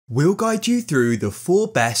We'll guide you through the 4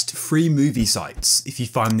 best free movie sites. If you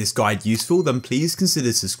find this guide useful, then please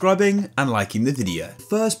consider subscribing and liking the video.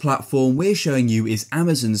 First platform we're showing you is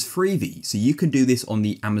Amazon's Freevee. So you can do this on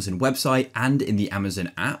the Amazon website and in the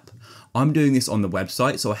Amazon app. I'm doing this on the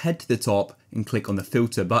website, so I'll head to the top and click on the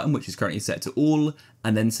filter button, which is currently set to all,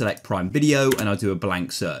 and then select Prime Video, and I'll do a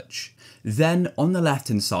blank search. Then on the left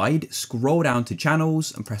hand side, scroll down to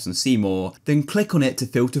channels and press on see more, then click on it to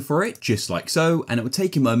filter for it, just like so, and it will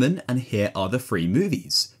take a moment, and here are the free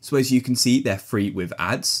movies. So as you can see, they're free with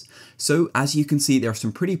ads. So as you can see, there are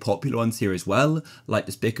some pretty popular ones here as well, like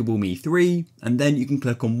Despicable Me 3, and then you can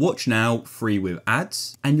click on watch now, free with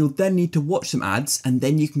ads, and you'll then need to watch some ads, and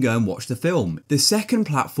then you can go and watch the film. The second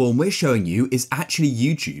platform we're showing you is actually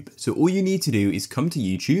YouTube. So all you need to do is come to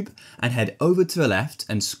YouTube and head over to the left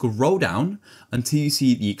and scroll down until you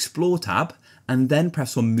see the Explore tab, and then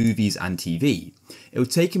press on Movies and TV. It will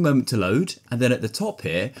take a moment to load, and then at the top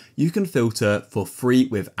here, you can filter for free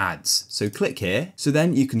with ads. So click here, so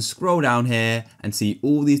then you can scroll down here and see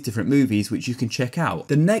all these different movies which you can check out.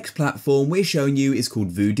 The next platform we're showing you is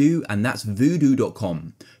called Vudu, and that's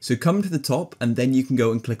vudu.com. So come to the top, and then you can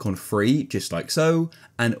go and click on free, just like so,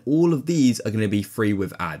 and all of these are going to be free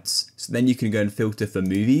with ads. So then you can go and filter for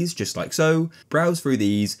movies, just like so, browse through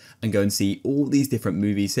these, and go and see all these different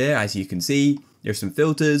movies here, as you can see. There's some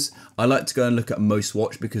filters. I like to go and look at most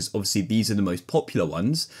watched because obviously these are the most popular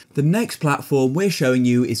ones. The next platform we're showing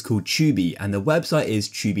you is called Tubi, and the website is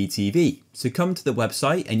Tubi TV. So come to the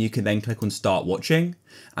website and you can then click on start watching,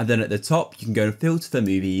 and then at the top you can go and filter for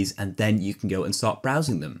movies, and then you can go and start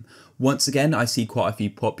browsing them. Once again, I see quite a few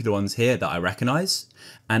popular ones here that I recognize.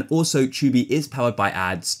 And also Tubi is powered by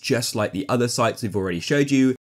ads, just like the other sites we've already showed you.